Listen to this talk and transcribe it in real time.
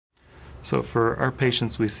So for our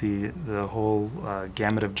patients, we see the whole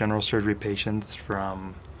gamut of general surgery patients,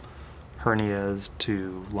 from hernias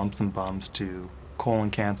to lumps and bumps to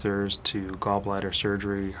colon cancers to gallbladder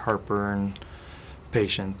surgery, heartburn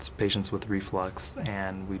patients with reflux.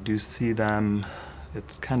 And we do see them,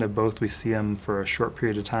 it's kind of both. We see them for a short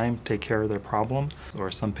period of time, take care of their problem,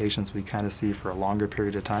 or some patients we kind of see for a longer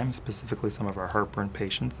period of time, specifically some of our heartburn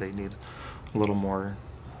patients. They need a little more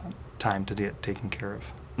time to get taken care of.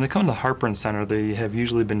 When they come to the Heartburn Center, they have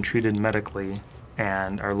usually been treated medically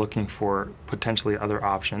and are looking for potentially other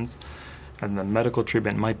options. And the medical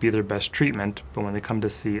treatment might be their best treatment, but when they come to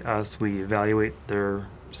see us, we evaluate their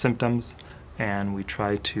symptoms and we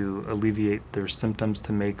try to alleviate their symptoms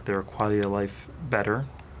to make their quality of life better,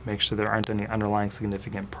 make sure there aren't any underlying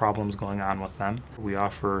significant problems going on with them. We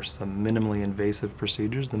offer some minimally invasive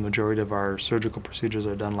procedures. The majority of our surgical procedures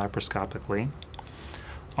are done laparoscopically.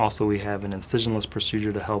 Also, we have an incisionless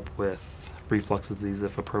procedure to help with reflux disease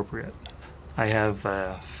if appropriate. I have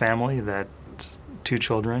a family that 2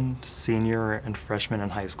 children, senior and freshman in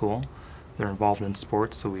high school. They're involved in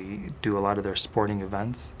sports, so we do a lot of their sporting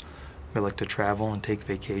events. We like to travel and take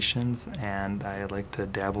vacations, and I like to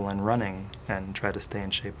dabble in running and try to stay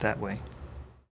in shape that way.